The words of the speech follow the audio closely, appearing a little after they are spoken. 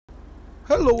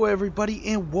Hello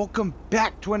everybody and welcome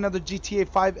back to another GTA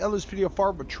 5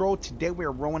 LSPDFR patrol. Today we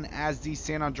are rolling as the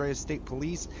San Andreas State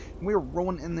Police. And we are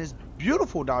rolling in this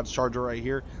beautiful Dodge Charger right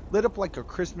here, lit up like a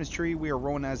Christmas tree. We are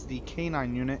rolling as the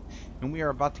K-9 unit and we are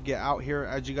about to get out here.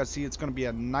 As you guys see, it's going to be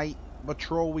a night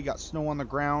patrol. We got snow on the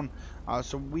ground,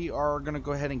 so we are going to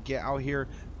go ahead and get out here.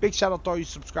 Big shout out to all you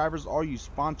subscribers, all you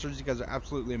sponsors. You guys are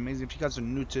absolutely amazing. If you guys are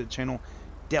new to the channel,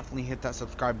 definitely hit that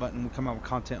subscribe button. We come out with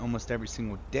content almost every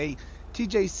single day.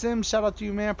 TJ Sims, shout out to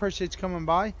you, man. Appreciate you coming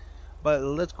by. But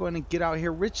let's go ahead and get out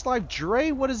here. Rich Life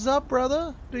Dre, what is up,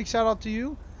 brother? Big shout out to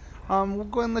you. We'll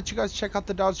go ahead and let you guys check out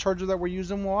the Dodge Charger that we're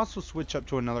using. We'll also switch up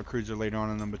to another cruiser later on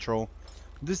in the patrol.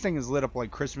 This thing is lit up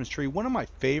like Christmas tree. One of my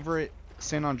favorite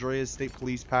San Andreas State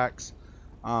Police packs.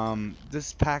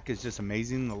 This pack is just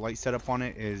amazing. The light setup on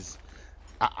it is,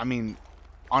 I mean,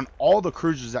 on all the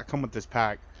cruisers that come with this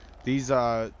pack, these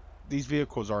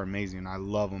vehicles are amazing. I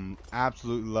love them,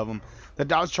 absolutely love them. The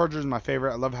Dodge Charger is my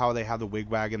favorite. I love how they have the wig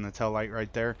wag and the tail light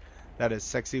right there. That is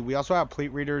sexy. We also have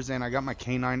plate readers, and I got my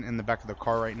K-9 in the back of the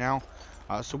car right now.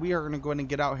 So we are going to go ahead and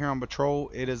get out here on patrol.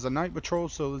 It is a night patrol,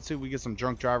 so let's see if we get some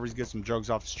drunk drivers, get some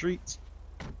drugs off the streets.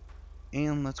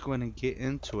 And let's go ahead and get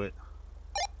into it.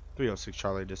 306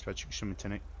 Charlie Dispatch, you can show me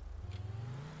 10-8.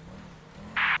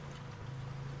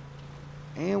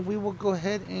 And we will go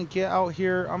ahead and get out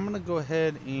here. I'm going to go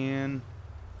ahead and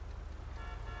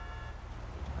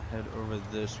head over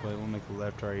this way. We'll make a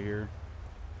left right here.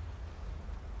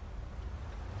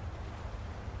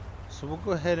 So we'll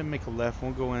go ahead and make a left.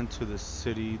 We'll go into the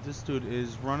city. This dude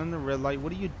is running the red light.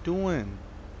 What are you doing?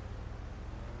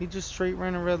 He just straight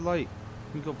ran a red light.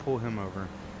 Let me go pull him over.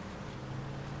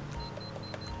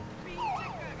 Let's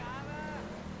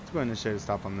go ahead and initiate a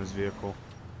stop on this vehicle.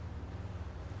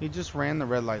 He just ran the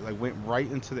red light, like went right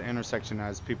into the intersection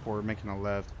as people were making a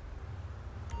left.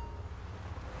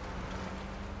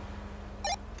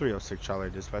 306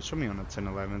 Charlie Dispatch, show me on a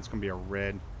 1011. It's gonna be a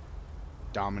red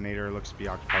Dominator. Looks to be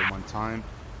occupied one time.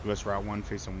 US Route 1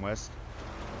 facing west.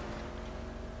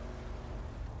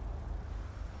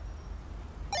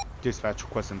 Dispatch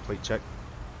requesting plate check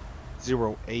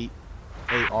 08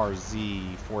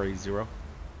 ARZ480.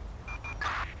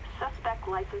 Suspect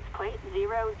license plate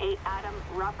 08 Adam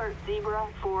Robert Zebra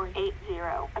 480.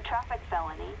 A traffic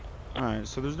felony. Alright,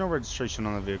 so there's no registration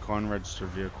on the vehicle, unregistered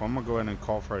vehicle. I'm gonna go ahead and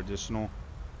call for additional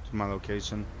to my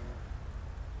location.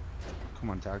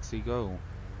 Come on, taxi, go.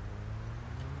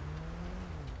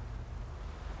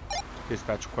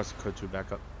 Dispatch requested code 2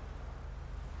 backup.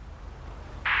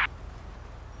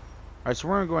 Alright, so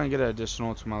we're gonna go ahead and get an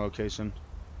additional to my location.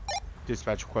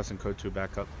 Dispatch requesting code 2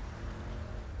 backup.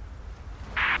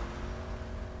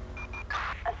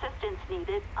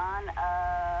 Needed on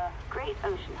Great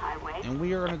Ocean Highway. And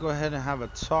we are going to go ahead and have a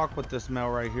talk with this male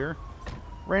right here.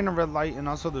 Ran a red light, and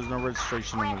also there's no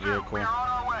registration on the vehicle.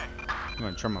 I'm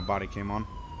going to turn my body cam on.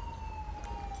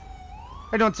 How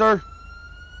you doing, sir?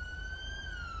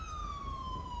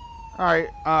 Alright,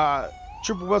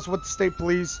 Trooper Wilson with the State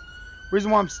Police. Reason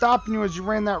why I'm stopping you is you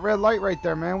ran that red light right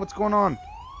there, man. What's going on?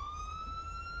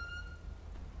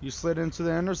 You slid into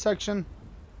the intersection?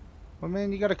 Well,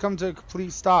 man, you gotta come to a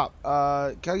complete stop. Can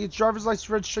I get your driver's license,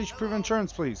 registration, proof of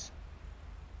insurance, please?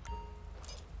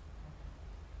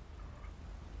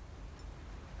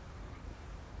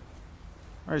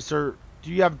 Alright, sir.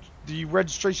 Do you have the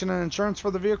registration and insurance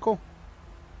for the vehicle?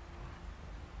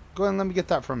 Go ahead and let me get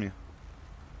that from you.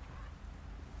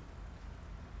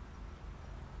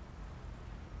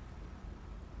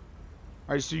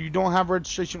 Alright, so you don't have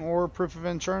registration or proof of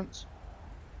insurance?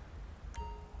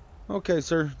 Okay,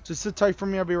 sir. Just sit tight for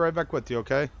me. I'll be right back with you,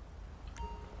 okay?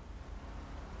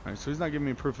 Alright, so he's not giving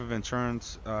me proof of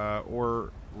insurance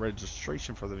or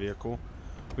registration for the vehicle.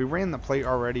 We ran the plate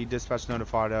already. Dispatch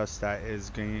notified us that is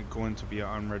going to be an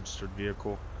unregistered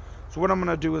vehicle. So what I'm going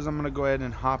to do is I'm going to go ahead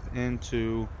and hop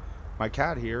into my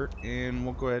CAD here, and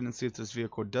we'll go ahead and see if this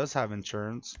vehicle does have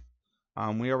insurance.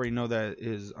 We already know that it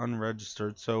is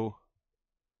unregistered, so...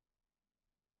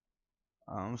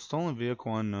 stolen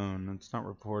vehicle unknown. It's not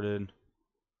reported.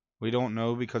 We don't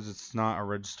know because it's not a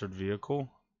registered vehicle.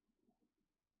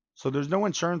 So there's no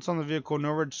insurance on the vehicle,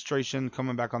 no registration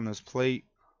coming back on this plate.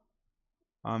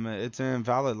 It's an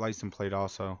invalid license plate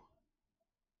also.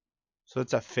 So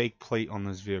it's a fake plate on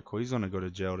this vehicle. He's gonna go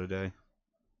to jail today.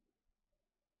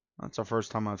 That's the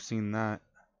first time I've seen that.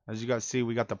 As you guys see,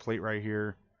 we got the plate right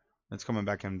here. It's coming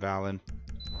back invalid.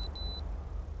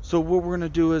 So what we're gonna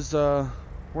do is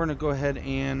we're going to go ahead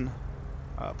and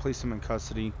place him in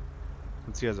custody.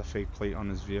 Since he has a fake plate on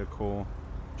his vehicle.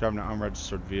 Driving an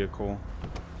unregistered vehicle.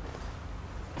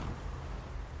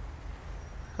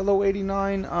 Hello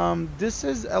 89. This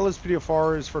is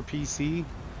LSPDFR is for PC.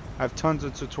 I have tons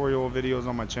of tutorial videos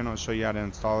on my channel to show you how to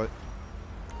install it.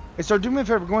 Hey sir, do me a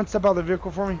favor, go and step out of the vehicle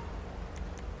for me.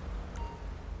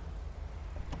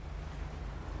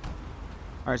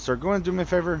 Alright sir, go and do me a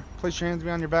favor. Place your hands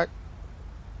behind your back.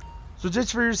 So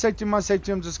just for your safety and my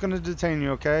safety, I'm just going to detain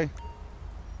you, okay?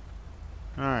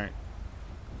 Alright.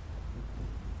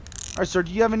 Alright sir,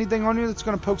 do you have anything on you that's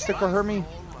going to poke, stick, or hurt me?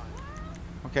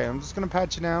 Okay, I'm just going to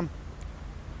pat you down.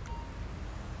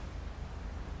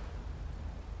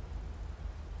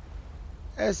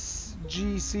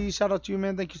 SGC, shout out to you,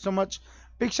 man. Thank you so much.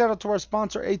 Big shout out to our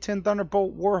sponsor, A10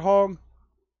 Thunderbolt Warhog.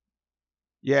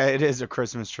 Yeah, it is a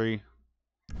Christmas tree.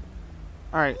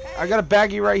 Alright, I got a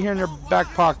baggie right here in your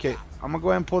back pocket. I'm gonna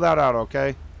go ahead and pull that out,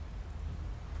 okay?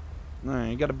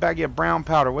 Alright, you got a baggie of brown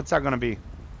powder. What's that gonna be?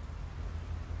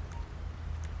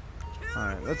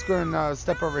 Alright, let's go and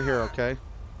step over here, okay?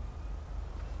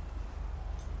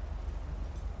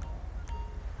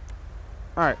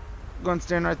 Alright, go and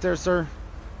stand right there, sir.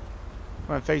 Go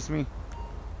ahead and face me.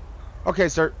 Okay,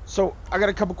 sir, so I got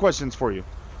a couple questions for you.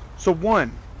 So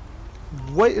one,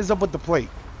 what is up with the plate?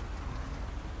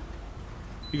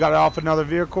 You got it off another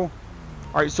vehicle?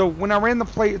 Alright, so when I ran the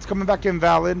plate, it's coming back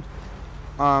invalid.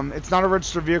 It's not a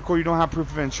registered vehicle. You don't have proof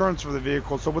of insurance for the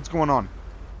vehicle. So what's going on?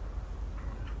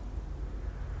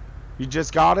 You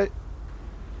just got it?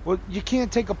 Well, you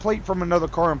can't take a plate from another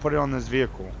car and put it on this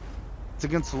vehicle. It's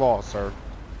against the law, sir.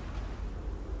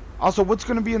 Also, what's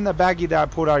going to be in the baggie that I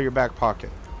pulled out of your back pocket?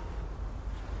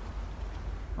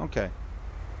 Okay.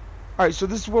 Alright, so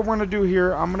this is what we're going to do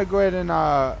here. I'm going to go ahead and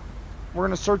we're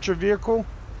going to search your vehicle.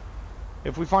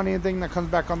 If we find anything that comes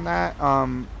back on that,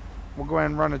 we'll go ahead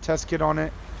and run a test kit on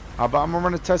it. But I'm going to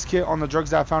run a test kit on the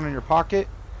drugs that I found in your pocket.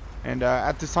 And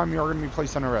at this time, you are going to be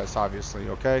placed on arrest, obviously,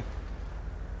 okay?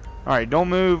 Alright, don't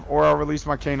move or I'll release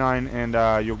my K-9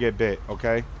 and you'll get bit,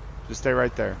 okay? Just stay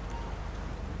right there.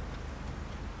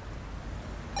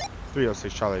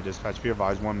 306 Charlie Dispatch. Be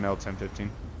advised, 1 male,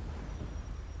 1015.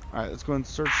 Alright, let's go and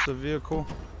search the vehicle.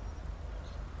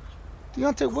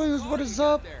 Deontay Williams, what is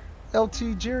up?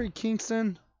 LT Jerry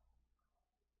Kingston.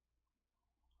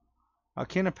 A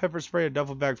can of pepper spray, a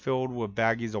duffel bag filled with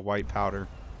baggies of white powder.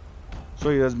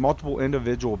 So he has multiple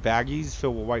individual baggies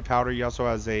filled with white powder. He also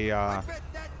has a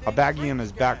baggie in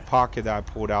his back pocket that I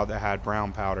pulled out that had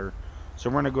brown powder. So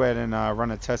we're going to go ahead and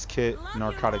run a test kit,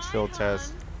 narcotics field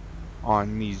test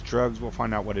on these drugs. We'll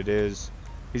find out what it is.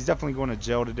 He's definitely going to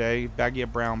jail today. Baggie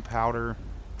of brown powder.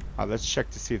 Let's check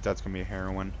to see if that's going to be a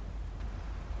heroin.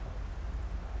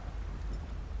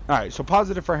 Alright, so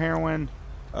positive for heroin.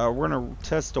 We're going to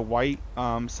test a white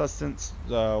substance,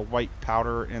 the white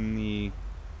powder in the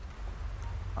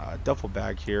duffel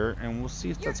bag here, and we'll see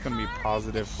if that's going to be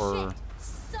positive for...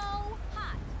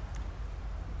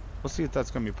 We'll see if that's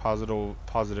going to be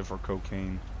positive for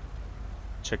cocaine.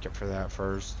 Check it for that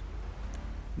first.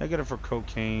 Negative for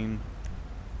cocaine.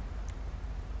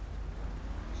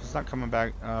 So it's not coming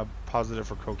back positive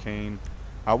for cocaine.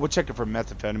 We'll check it for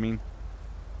methamphetamine.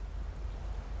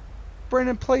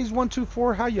 Brandon Plays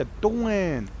 124, how you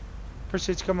doing?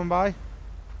 Appreciate you coming by.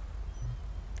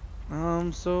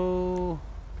 So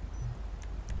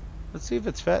let's see if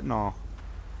it's fentanyl.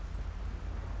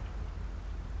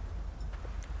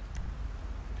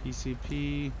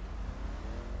 PCP.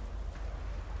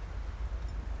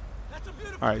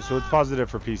 Alright, so it's positive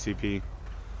for PCP.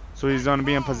 So he's going to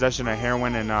be in possession of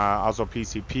heroin and also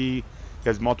PCP. He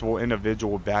has multiple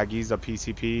individual baggies of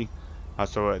PCP.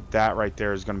 So that right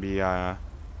there is going to be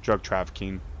drug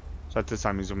trafficking. So at this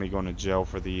time he's going to be going to jail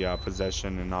for the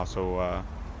possession and also...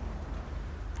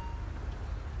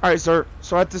 Alright, sir.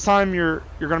 So at this time you're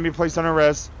going to be placed on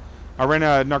arrest. I ran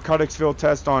a narcotics field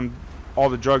test on all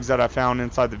the drugs that I found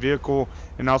inside the vehicle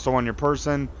and also on your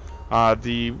person.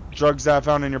 The drugs that I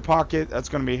found in your pocket, that's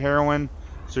going to be heroin.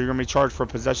 So you're going to be charged for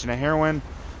possession of heroin.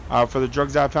 For the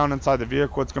drugs that I found inside the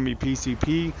vehicle, it's going to be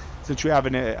PCP. Since you have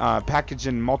it packaged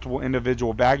in multiple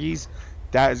individual baggies,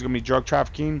 that is going to be drug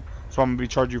trafficking. So I'm going to be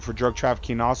charging you for drug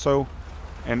trafficking also.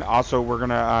 And also we're going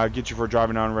to get you for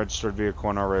driving an unregistered vehicle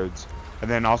on our roads. And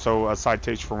then also a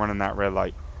citation for running that red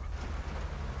light.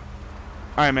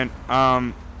 Alright,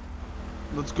 man.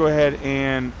 Let's go ahead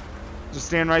and just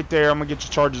stand right there. I'm going to get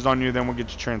your charges on you, then we'll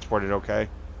get you transported, okay?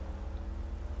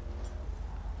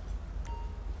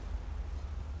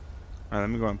 Alright, let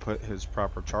me go and put his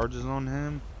proper charges on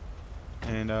him.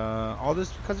 And all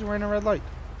this because he ran a red light.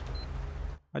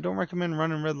 I don't recommend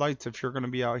running red lights if you're going to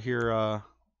be out here with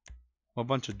a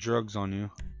bunch of drugs on you.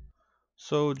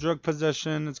 So drug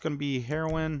possession, it's going to be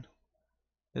heroin.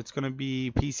 It's going to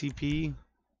be PCP.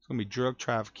 It's going to be drug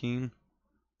trafficking.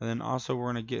 And then also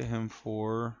we're going to get him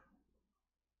for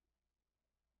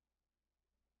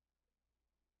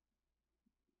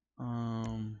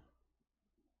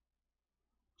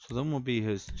so then will be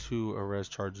his 2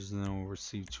 arrest charges, and then we'll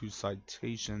receive 2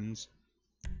 citations.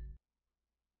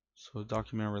 So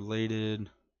document related,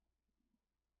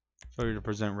 failure to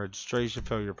present registration,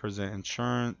 failure to present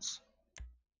insurance,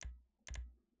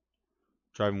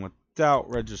 driving without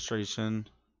registration,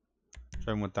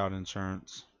 driving without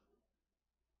insurance.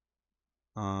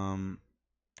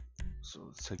 So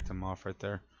let's take them off right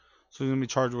there. So he's gonna be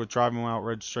charged with driving without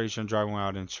registration, driving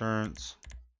without insurance.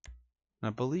 And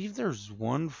I believe there's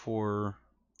one for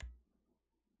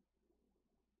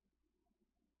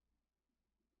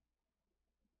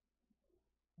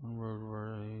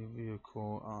roadway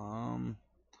vehicle. I'm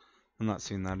not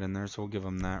seeing that in there, so we'll give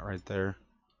him that right there.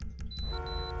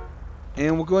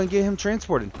 And we'll go ahead and get him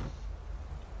transported.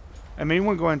 I mean, you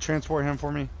want to go ahead and transport him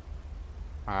for me?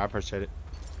 I appreciate it.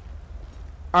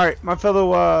 Alright, my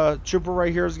fellow trooper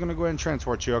right here is going to go ahead and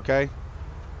transport you, okay?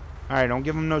 Alright, don't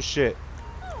give him no shit.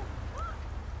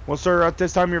 Well, sir, at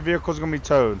this time your vehicle is going to be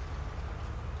towed.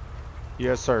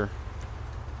 Yes, sir.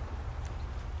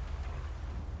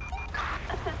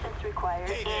 Assistance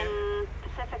required in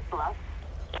Pacific Bluff.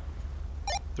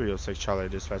 306 Charlie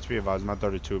Dispatch. Be advised, my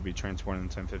 32 will be transporting in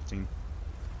 1015.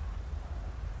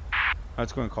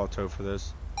 Let's go and call tow for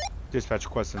this. Dispatch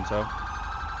requesting tow.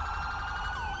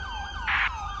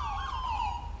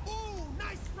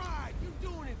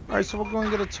 Alright, so we're going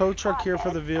to get a tow truck here for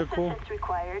the vehicle. Assistance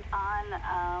required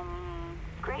on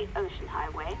Great Ocean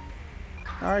Highway.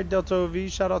 Alright, Delta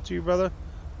OV, shout out to you, brother.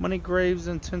 Money Graves,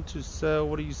 intent to sell.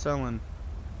 What are you selling?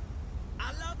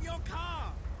 I love your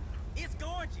car. It's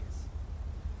gorgeous.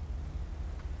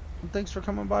 Well, thanks for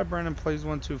coming by, Brandon Plays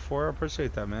 124. I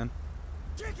appreciate that, man.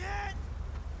 Chicken!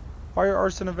 Fire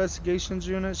Arson Investigations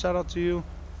Unit, shout out to you.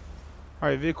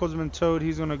 Alright, vehicle's been towed.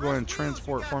 He's going to go ahead and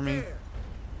transport for me.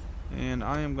 And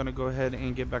I am going to go ahead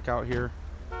and get back out here.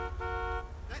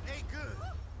 That ain't good.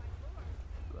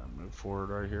 Move forward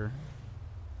right here.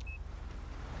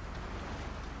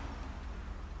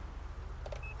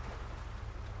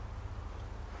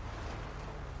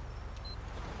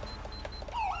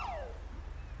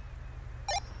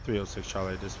 .306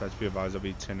 Charlie Dispatch. Be advised, I'll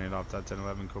be 10-8 off that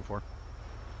 1011 code 4.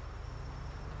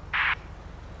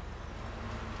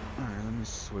 Alright, let me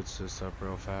switch this up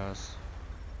real fast.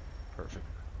 Perfect.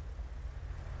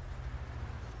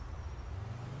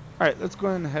 Alright, let's go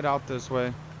ahead and head out this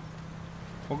way.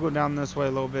 We'll go down this way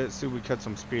a little bit, see if we catch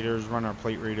some speeders, run our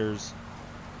plate readers,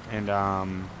 and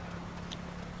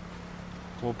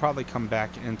we'll probably come back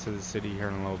into the city here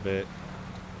in a little bit.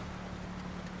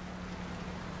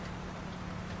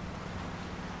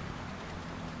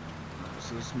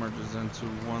 So this merges into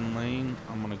one lane.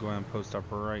 I'm going to go ahead and post up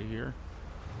right here.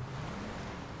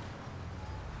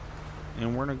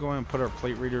 And we're going to go ahead and put our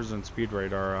plate readers and speed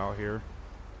radar out here.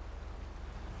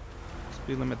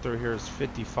 Speed limit through here is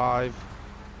 55.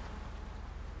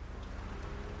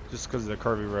 Just because of the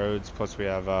curvy roads, plus we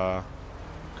have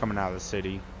coming out of the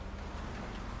city.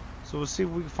 So we'll see if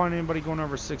we can find anybody going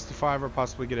over 65 or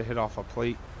possibly get a hit off a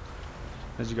plate.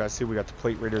 As you guys see, we got the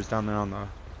plate readers down there on the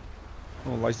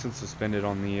license suspended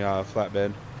on the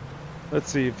flatbed.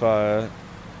 Let's see if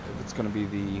it's going to be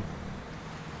the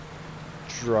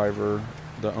driver,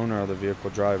 the owner of the vehicle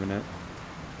driving it.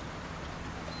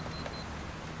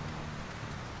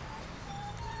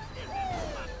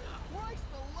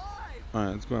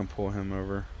 Alright, let's go and pull him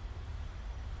over.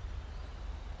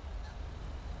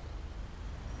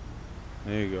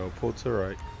 There you go, pull to the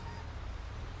right.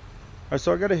 Alright,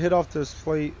 so I gotta hit off this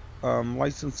plate,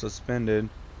 license suspended.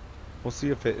 We'll see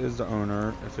if it is the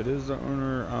owner. If it is the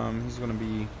owner, he's gonna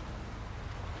be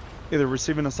either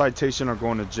receiving a citation or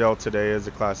going to jail today as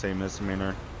a Class A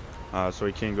misdemeanor. So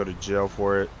he can't go to jail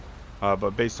for it.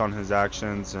 But based on his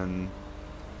actions, and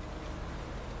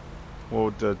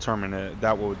we'll determine it.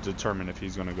 That will determine if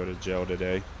he's going to go to jail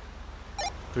today.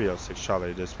 306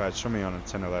 Charlie Dispatch. Show me on a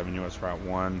 1011 US Route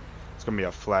 1. It's going to be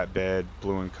a flatbed,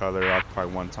 blue in color. Occupy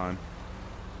one time.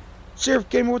 Sheriff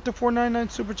Gamer with the 499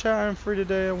 Super Chat. I'm free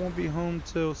today. I won't be home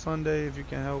till Sunday if you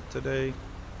can help today.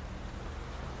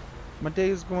 My day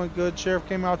is going good. Sheriff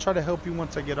Gamer, I'll try to help you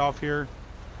once I get off here.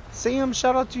 Sam,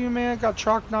 shout out to you, man. Got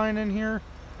Chalk9 in here.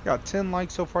 Got 10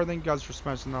 likes so far. Thank you guys for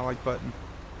smashing that like button.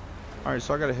 Alright,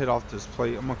 so I gotta hit off this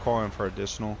plate. I'm gonna call in for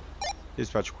additional.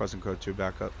 Dispatch requesting code 2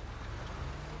 backup.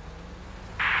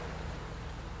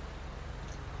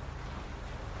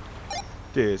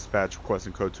 Dispatch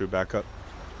requesting code 2 backup.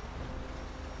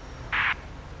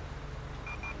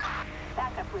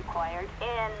 Backup required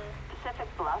in Pacific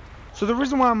Bluff. So the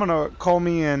reason why I'm gonna call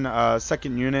me in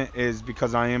second unit is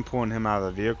because I am pulling him out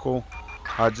of the vehicle.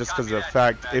 Just because of the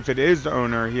fact, if it is the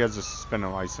owner, he has a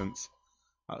suspended license.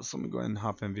 So let me go ahead and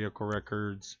hop in vehicle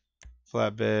records.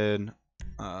 Flatbed.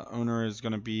 Owner is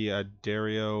gonna be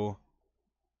Dario.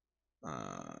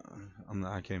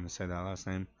 I can't even say that last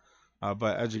name.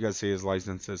 But as you guys see, his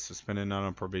license is suspended, not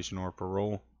on probation or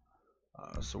parole.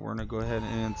 So we're gonna go ahead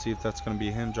and see if that's gonna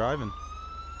be him driving.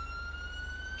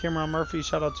 Cameron Murphy,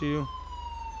 shout out to you.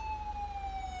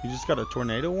 You just got a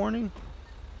tornado warning?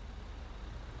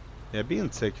 Yeah,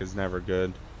 being sick is never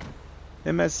good.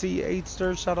 MSC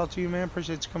 8-Stir, shout out to you, man.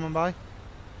 Appreciate you coming by.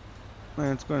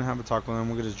 Let's go ahead and have a talk with him.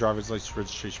 We'll get his driver's license,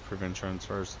 registration, proof of insurance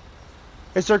first.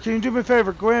 Hey, sir, can you do me a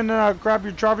favor? Go ahead and grab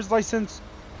your driver's license,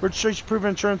 registration, proof of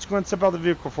insurance. Go ahead and step out of the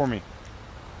vehicle for me.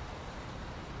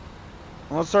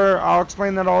 Well, sir, I'll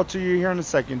explain that all to you here in a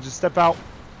second. Just step out.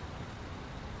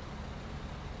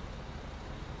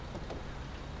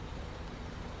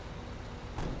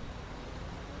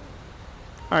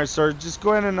 Alright, sir, just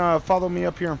go ahead and follow me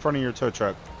up here in front of your tow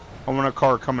truck. I want a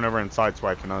car coming over and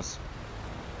sideswiping us.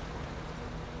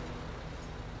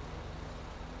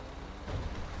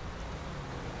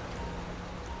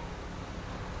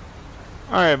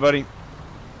 Alright, buddy.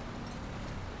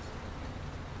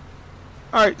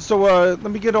 Alright, so let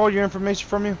me get all your information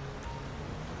from you.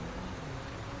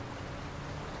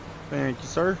 Thank you,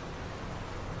 sir.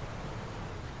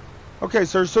 Okay,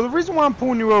 sir, so the reason why I'm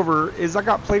pulling you over is I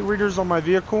got plate readers on my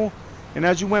vehicle, and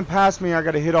as you went past me, I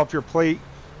got a hit off your plate.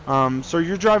 So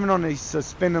you're driving on a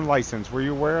suspended license. Were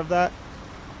you aware of that?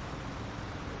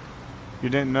 You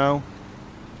didn't know?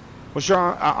 Well, sure,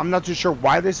 I'm not too sure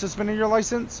why they suspended your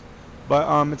license,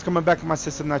 but it's coming back in my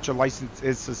system that your license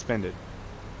is suspended.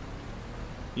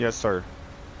 Yes, sir.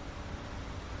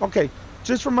 Okay,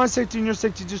 just for my safety and your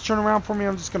safety, just turn around for me.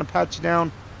 I'm just going to pat you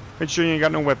down. Make sure you ain't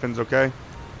got no weapons, okay?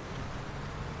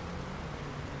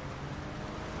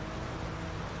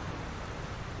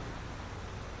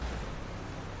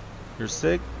 You're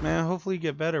sick? Man, hopefully you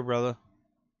get better, brother.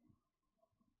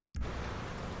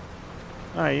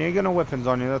 Alright, you ain't got no weapons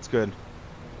on you. That's good.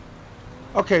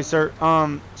 Okay, sir.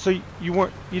 So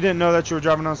you didn't know that you were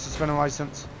driving on a suspended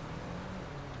license?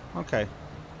 Okay.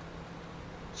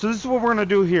 So this is what we're gonna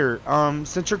do here.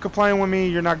 Since you're complying with me,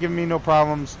 you're not giving me no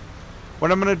problems.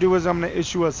 What I'm gonna do is I'm gonna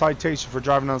issue a citation for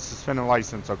driving on a suspended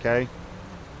license, okay?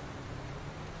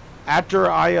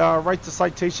 After I write the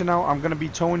citation out, I'm gonna be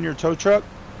towing your tow truck,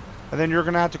 and then you're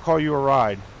gonna have to call you a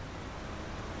ride.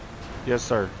 Yes,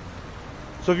 sir.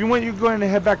 So if you want, you can go ahead and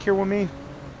head back here with me.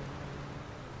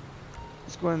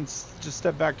 Let's go ahead and just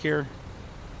step back here.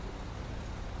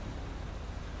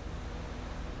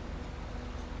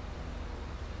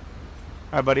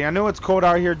 Alright, buddy, I know it's cold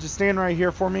out here. Just stand right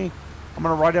here for me. I'm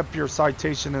going to write up your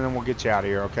citation and then we'll get you out of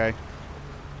here, okay?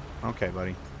 Okay,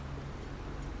 buddy.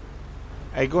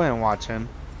 Hey, go ahead and watch him.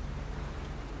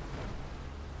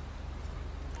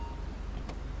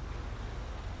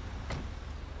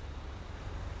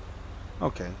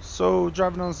 Okay, so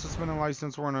driving on a suspended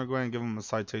license, we're going to go ahead and give him a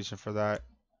citation for that.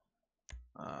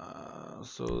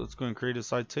 So let's go and create a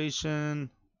citation.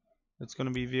 It's going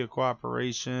to be vehicle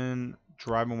operation.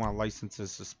 Driving while license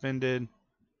is suspended.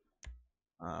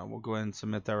 We'll go ahead and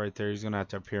submit that right there. He's going to have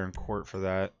to appear in court for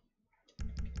that.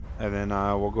 And then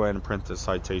we'll go ahead and print the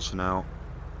citation out.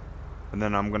 And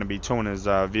then I'm going to be towing his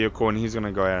vehicle, and he's going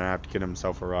to go ahead and have to get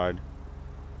himself a ride.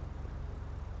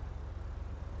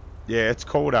 Yeah, it's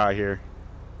cold out here.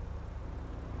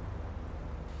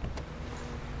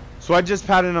 So I just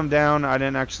patted him down. I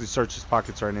didn't actually search his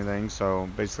pockets or anything. So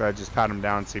basically I just pat him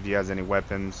down, see if he has any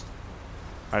weapons.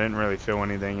 I didn't really feel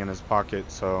anything in his pocket,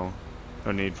 so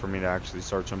no need for me to actually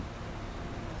search him.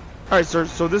 Alright, sir,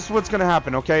 so this is what's going to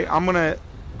happen, okay?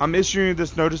 I'm issuing you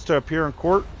this notice to appear in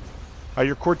court.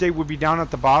 Your court date will be down at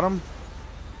the bottom.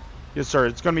 Yes, sir.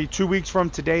 It's going to be 2 weeks from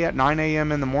today at 9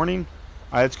 a.m. in the morning.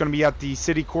 It's going to be at the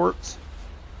city courts.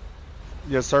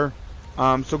 Yes, sir.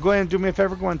 So go ahead and do me a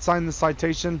favor. Go ahead and sign the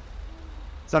citation.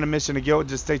 It's not a admission of guilt. It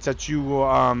just states that you will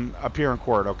appear in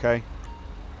court, okay?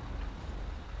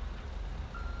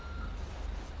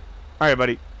 Alright,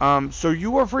 buddy. So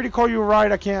you are free to call you a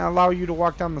ride. I can't allow you to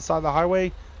walk down the side of the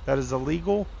highway. That is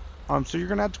illegal. So you're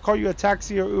going to have to call you a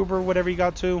taxi or Uber, whatever you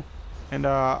got to. And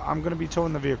I'm going to be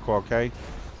towing the vehicle, okay?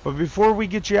 But before we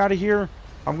get you out of here,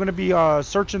 I'm going to be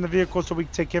searching the vehicle so we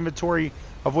can take inventory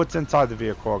of what's inside the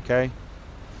vehicle, okay?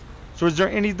 So is there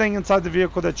anything inside the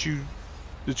vehicle that you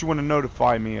want to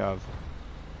notify me of?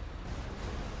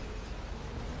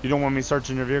 You don't want me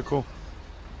searching your vehicle?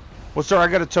 Well, sir, I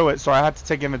got to tow it, so I have to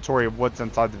take inventory of what's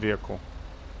inside the vehicle.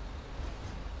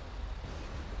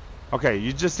 Okay,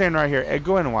 you just stand right here. Hey,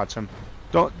 go ahead and watch him.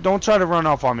 Don't try to run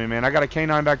off on me, man. I got a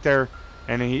K-9 back there,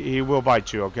 and he will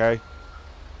bite you, okay?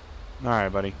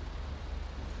 Alright, buddy.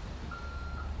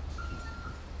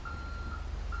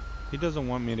 He doesn't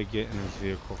want me to get in his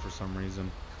vehicle for some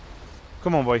reason.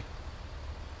 Come on, boy.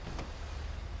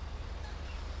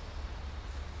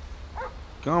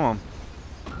 Come on.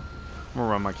 I'm gonna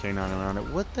run my K-9 around it.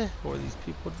 What the hell are these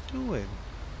people doing?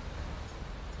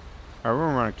 Alright, we're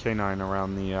gonna run a K-9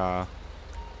 around the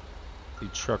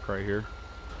truck right here.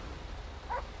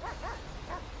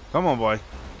 Come on, boy.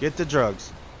 Get the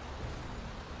drugs.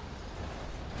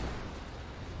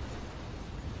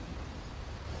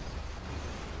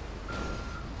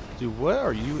 Dude, what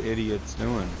are you idiots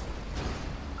doing?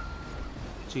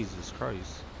 Jesus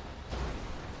Christ.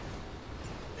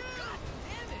 God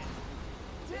damn it!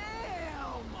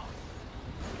 Damn!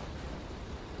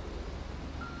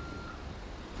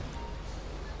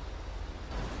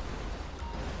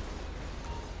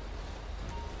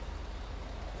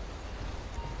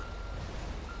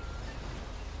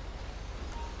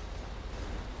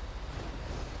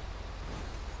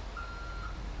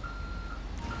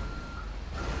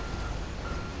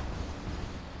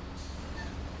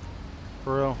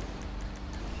 For real.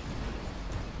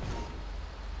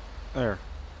 There.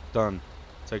 Done.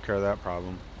 Take care of that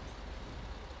problem.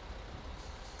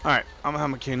 Alright, I'm gonna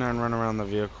have my K-9 run around the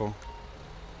vehicle.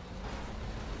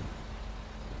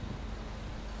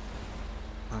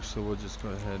 Actually, we'll just go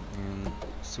ahead and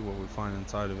see what we find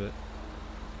inside of it.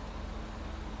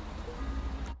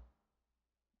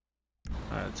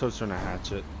 Alright, toaster and a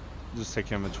hatchet. Just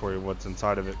take inventory of what's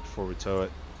inside of it before we tow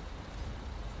it.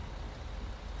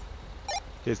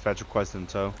 Dispatch request in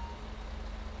tow.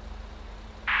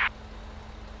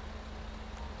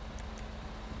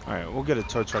 Alright, we'll get a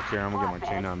tow truck here. I'm gonna get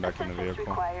my K-9 back in the vehicle.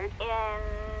 Required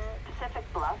in Pacific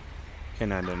Bluff.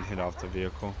 K-9 didn't hit off the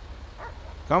vehicle.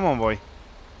 Come on, boy.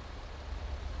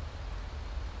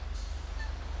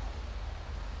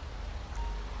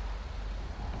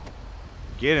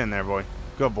 Get in there, boy.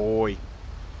 Good boy.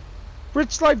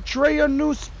 Rich Life Dre, a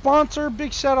new sponsor.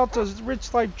 Big shout out to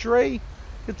Rich Life Dre.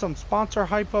 Get some sponsor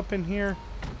hype up in here.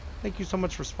 Thank you so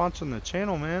much for sponsoring the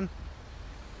channel, man.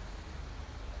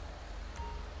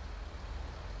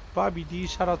 Bobby D,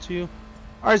 shout out to you.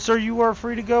 Alright, sir, you are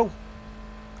free to go.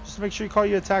 Just make sure you call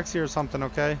you a taxi or something,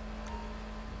 okay?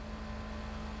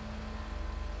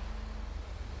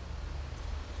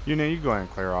 You know, you go ahead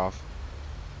and clear off.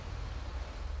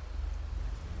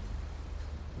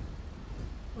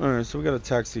 Alright, so we got a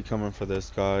taxi coming for this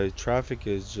guy. Traffic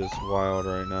is just wild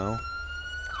right now.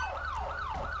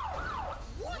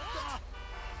 What the fuck?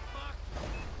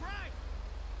 Right!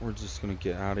 We're just gonna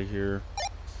get out of here.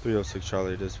 306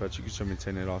 Charlie dispatch. You can show me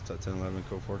 10-8 off that 1011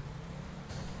 code 4.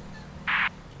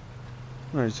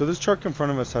 Alright, so this truck in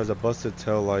front of us has a busted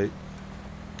tail light.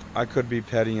 I could be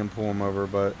petty and pull him over,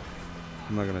 but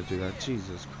I'm not gonna do that.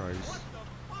 Jesus Christ.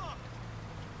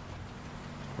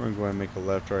 We're gonna go ahead and make a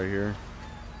left right here.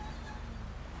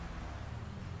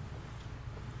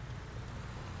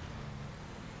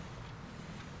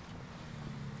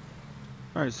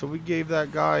 Alright, so we gave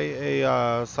that guy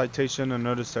a citation and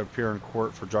notice to appear in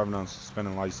court for driving on a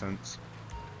suspended license.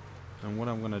 And what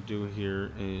I'm going to do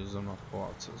here is I'm going to pull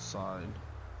out to the side.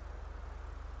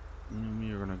 And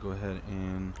we are going to go ahead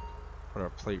and put our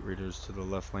plate readers to the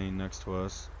left lane next to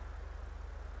us.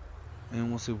 And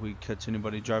we'll see if we catch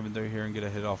anybody driving through here and get a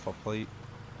hit off a plate.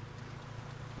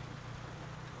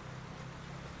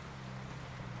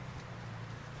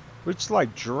 Rich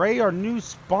Like Dre, our new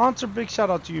sponsor. Big shout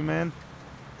out to you, man.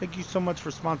 Thank you so much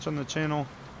for sponsoring the channel.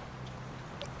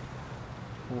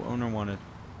 Oh, owner wanted.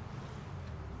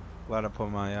 Glad I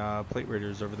put my plate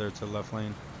readers over there to the left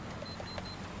lane.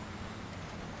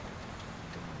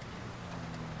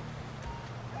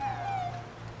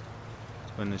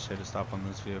 Let's initiate a stop on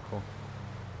this vehicle.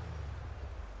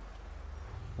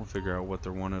 We'll figure out what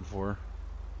they're wanted for.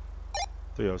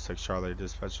 306 Charlie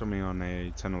dispatch. Show me on a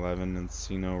 1011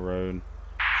 Encino Road,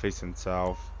 facing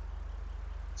south.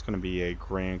 It's going to be a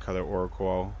grand color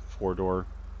Oracle 4-door,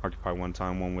 occupy one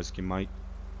time, 1 Whiskey Mike.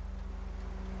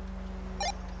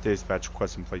 Dispatch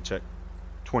requesting plate check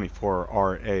 24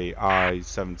 RAI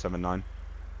 779.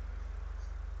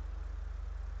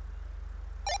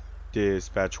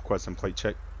 Dispatch requesting plate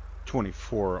check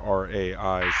 24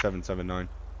 RAI 779.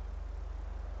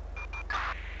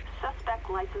 Suspect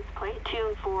license plate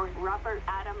 24 Robert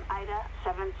Adam Ida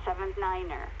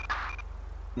 779er.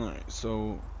 Alright,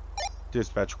 so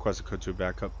dispatch requested code 2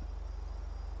 backup.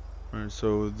 Alright,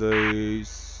 so the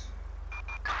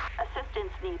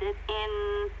Assistance needed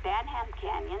in Banham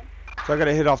Canyon. so I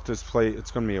gotta hit off this plate.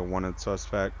 It's gonna be a wanted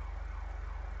suspect.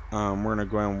 We're gonna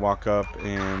go ahead and walk up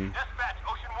and Dispatch,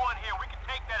 Ocean 1 here. We can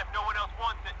take that if no one else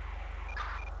wants it.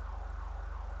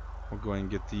 we'll go ahead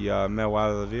and get the male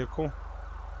out of the vehicle.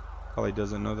 Probably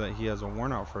doesn't know that he has a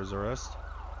warrant out for his arrest.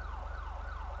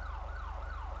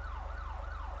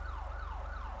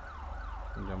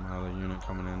 We got my other unit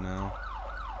coming in now.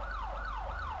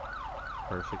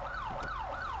 Perfect.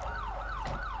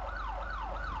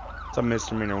 It's a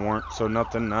misdemeanor warrant, so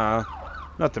nothing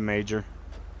major.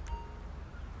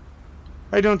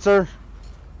 How you doing, sir?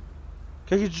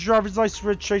 Can I get your driver's license,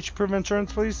 registration, proof of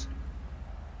insurance, please?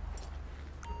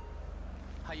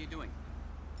 How you doing?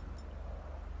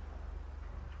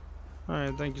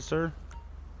 Alright, thank you, sir.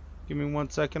 Give me 1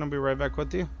 second, I'll be right back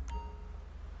with you.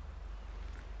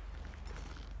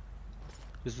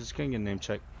 Just gonna get a name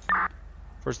check.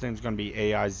 First name's gonna be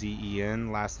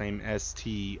A-I-Z-E-N, last name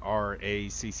S-T-R-A-C-C-I,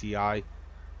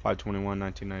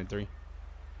 5/21/1993.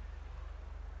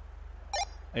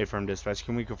 A-firm dispatch,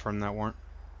 can we confirm that warrant?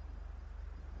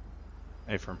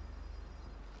 A-firm.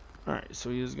 Alright, so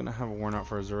he is gonna have a warrant out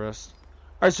for his arrest.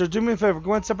 Alright, sir, do me a favor,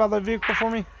 go ahead and step out of that vehicle for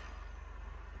me.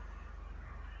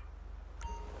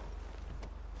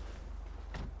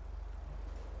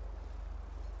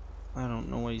 I don't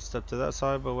know why you stepped to that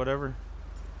side, but whatever.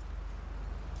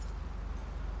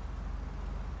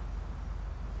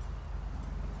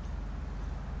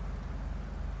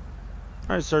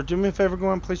 Alright, sir, do me a favor, go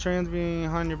ahead and place your hands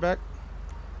behind your back.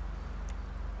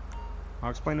 I'll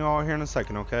explain it all here in a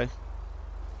second, okay?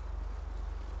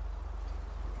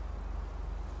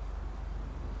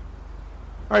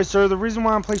 Alright, sir, the reason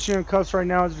why I'm placing you in cuffs right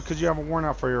now is because you have a warrant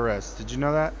out for your arrest. Did you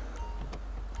know that?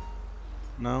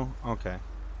 No? Okay.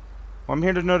 Well, I'm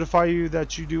here to notify you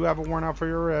that you do have a warrant out for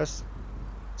your arrest.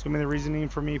 It's going to be the reasoning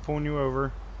for me pulling you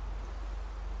over.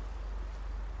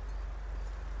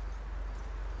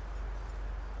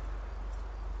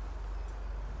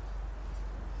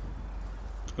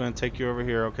 Just going to take you over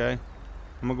here, okay?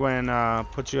 I'm going to go ahead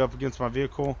and put you up against my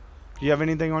vehicle. Do you have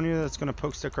anything on you that's going to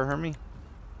poke, stick, or hurt me?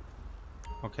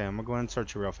 Okay, I'm going to go ahead and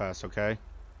search you real fast, okay?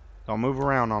 Don't move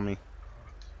around on me.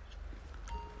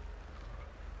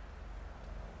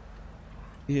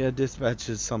 Yeah, dispatch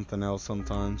is something else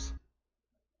sometimes.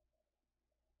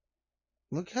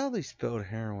 Look how they spelled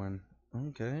heroin.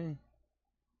 Okay.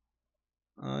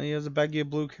 He has a baggie of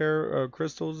blue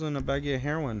crystals and a baggie of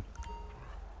heroin.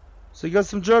 So you got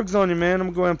some drugs on you, man. I'm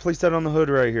going to go ahead and place that on the hood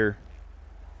right here.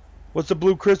 What's the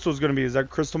blue crystals going to be? Is that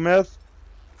crystal meth?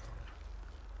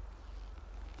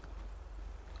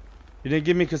 You didn't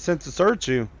give me consent to search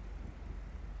you.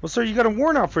 Well, sir, you got a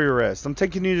warrant out for your arrest. I'm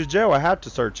taking you to jail. I have to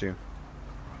search you.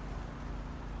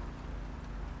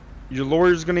 Your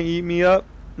lawyer's gonna eat me up?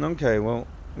 Okay, well,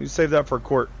 you save that for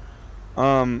court.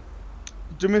 Do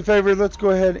me a favor, let's go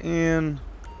ahead and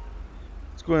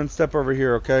step over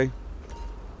here, okay?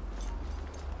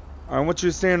 I want you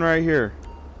to stand right here.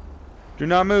 Do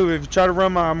not move. If you try to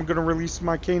run, I'm gonna release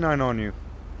my K-9 on you.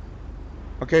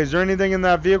 Okay, is there anything in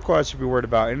that vehicle I should be worried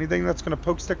about? Anything that's gonna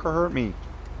poke, stick, or hurt me?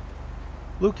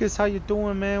 Lucas, how you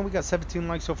doing, man? We got 17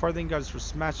 likes so far. Thank you guys for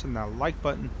smashing that like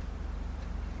button.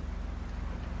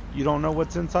 You don't know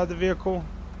what's inside the vehicle?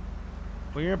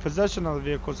 Well, you're in possession of the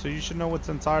vehicle, so you should know what's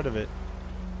inside of it.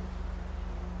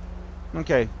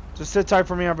 Okay, just sit tight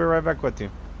for me. I'll be right back with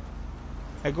you.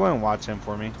 Hey, go ahead and watch him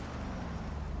for me.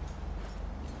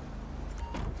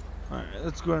 Alright,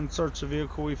 let's go ahead and search the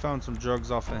vehicle. We found some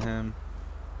drugs off of him.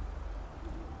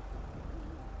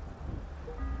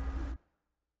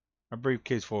 A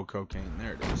briefcase full of cocaine.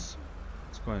 There it is.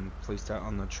 Let's go ahead and place that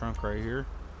on the trunk right here.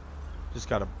 Just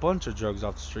got a bunch of drugs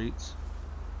off the streets.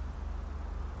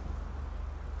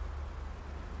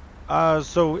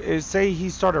 So say he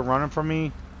started running from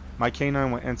me, my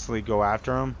K-9 would instantly go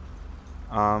after him.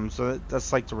 So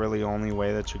that's like the really only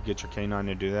way that you get your K-9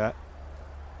 to do that.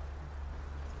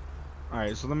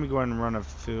 Alright, so let me go ahead and run a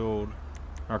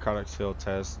narcotics field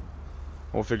test.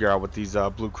 We'll figure out what these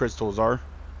blue crystals are.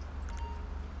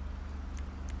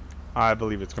 I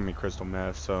believe it's gonna be crystal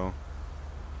meth, so.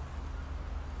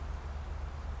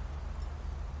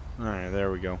 Alright,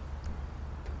 there we go.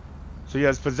 So he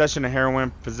has possession of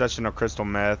heroin, possession of crystal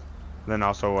meth, then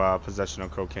also possession of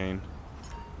cocaine.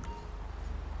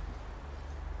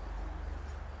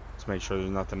 Let's make sure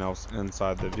there's nothing else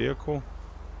inside the vehicle.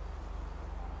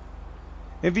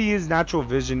 NVE is natural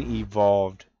vision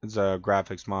evolved. It's a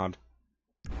graphics mod.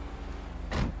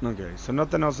 Okay, so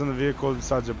nothing else in the vehicle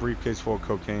besides a briefcase full of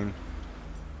cocaine.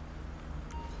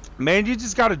 Man, you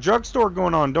just got a drugstore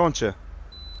going on, don't you?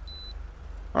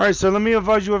 Alright, so let me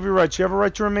advise you of your rights. You have a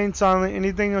right to remain silent.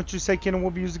 Anything that you say can and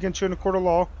will be used against you in a court of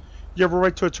law. You have a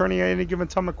right to attorney at any given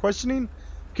time of questioning.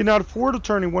 cannot afford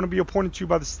attorney want to be appointed to you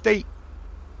by the state.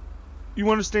 You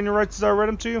understand your rights as I read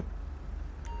them to you?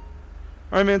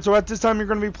 Alright, man, so at this time you're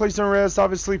going to be placed on arrest,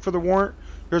 obviously, for the warrant.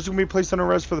 You're also going to be placed on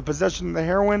arrest for the possession of the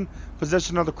heroin,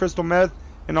 possession of the crystal meth,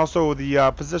 and also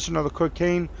the possession of the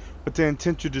cocaine with the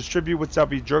intent to distribute, which that'll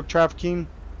be drug trafficking.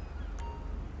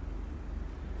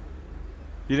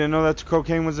 You didn't know that the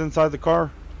cocaine was inside the car?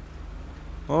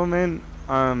 Well, man,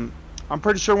 I'm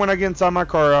pretty sure when I get inside my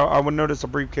car, I would notice a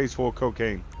briefcase full of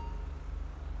cocaine.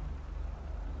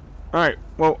 Alright,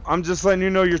 well, I'm just letting you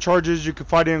know your charges. You can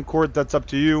fight it in court. That's up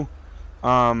to you.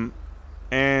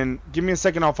 And give me a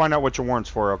second. I'll find out what your warrant's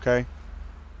for, okay?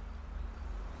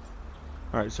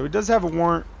 Alright, so he does have a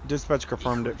warrant. Dispatch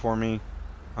confirmed it for me.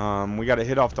 We got a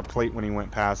hit off the plate when he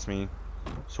went past me.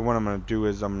 So what I'm going to do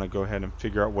is I'm going to go ahead and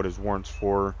figure out what his warrant's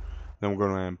for. Then we're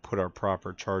going to put our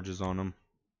proper charges on him.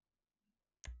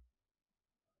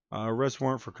 Arrest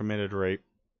warrant for committed rape.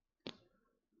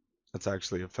 That's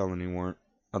actually a felony warrant.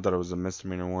 I thought it was a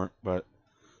misdemeanor warrant, but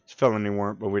it's a felony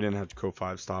warrant, but we didn't have to code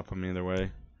 5 stop him either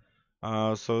way.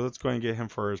 So let's go ahead and get him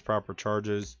for his proper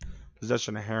charges.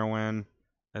 Possession of heroin.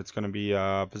 It's going to be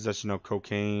possession of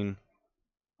cocaine.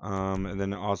 And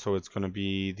then also it's going to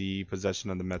be the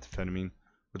possession of the methamphetamine,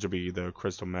 which will be the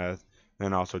crystal meth. And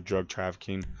then also drug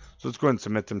trafficking. So let's go ahead and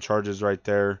submit them charges right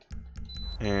there.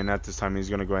 And at this time he's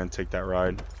going to go ahead and take that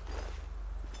ride.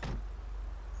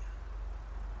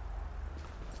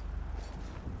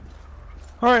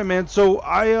 Alright, man, so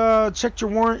I checked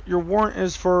your warrant. Your warrant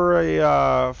is for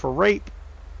a for rape.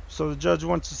 So the judge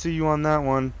wants to see you on that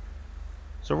one.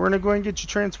 So we're going to go ahead and get you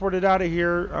transported out of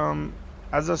here.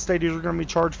 As I stated, you're going to be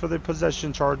charged for the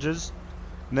possession charges.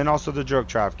 And then also the drug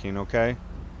trafficking, okay?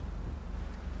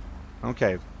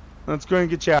 Okay, let's go ahead and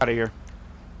get you out of here.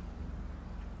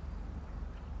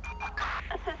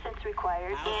 Assistance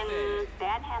required in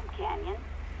Banham Canyon.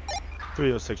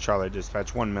 306 Charlie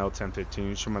Dispatch, 1 male,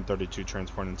 1015, Sherman 32,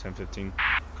 transporting 1015,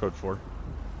 code 4.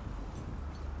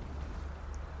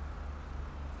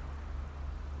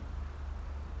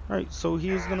 Alright, so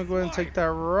he's gonna go ahead and take that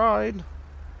ride.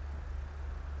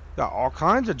 Got all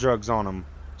kinds of drugs on him.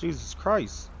 Jesus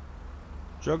Christ.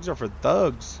 Drugs are for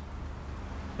thugs.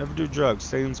 Never do drugs,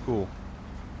 stay in school.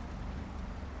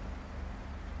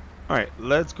 Alright,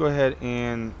 let's go ahead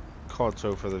and call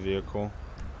tow for the vehicle.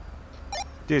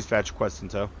 Dispatch requesting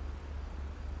tow.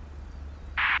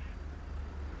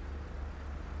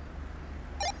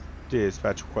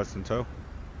 Dispatch requesting tow.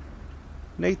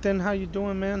 Nathan, how you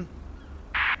doing, man?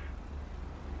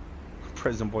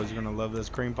 Prison boys are gonna love this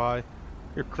cream pie.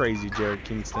 You're crazy, Jared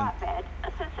Kingston. Flatbed.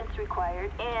 Assistance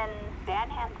required in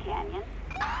Banham Canyon.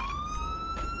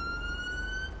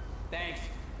 Thanks.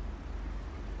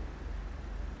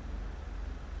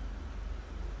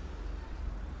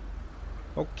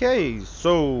 Okay,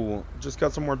 so just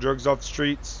got some more drugs off the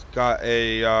streets. Got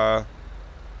a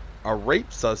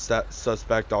rape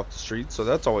suspect off the street, so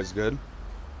that's always good.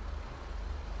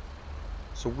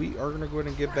 So we are gonna go ahead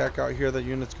and get back out here. That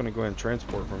unit's gonna go ahead and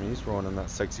transport for me. He's rolling in that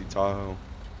sexy Tahoe.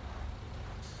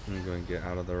 I'm gonna go and get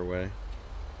out of their way.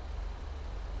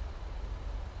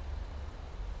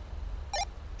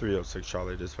 306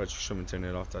 Charlie Dispatch. Should maintain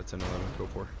it off that 1011. Go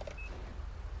for.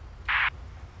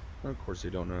 Of course, you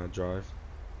don't know how to drive.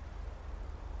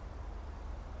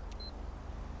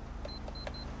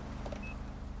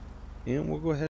 And we'll go ahead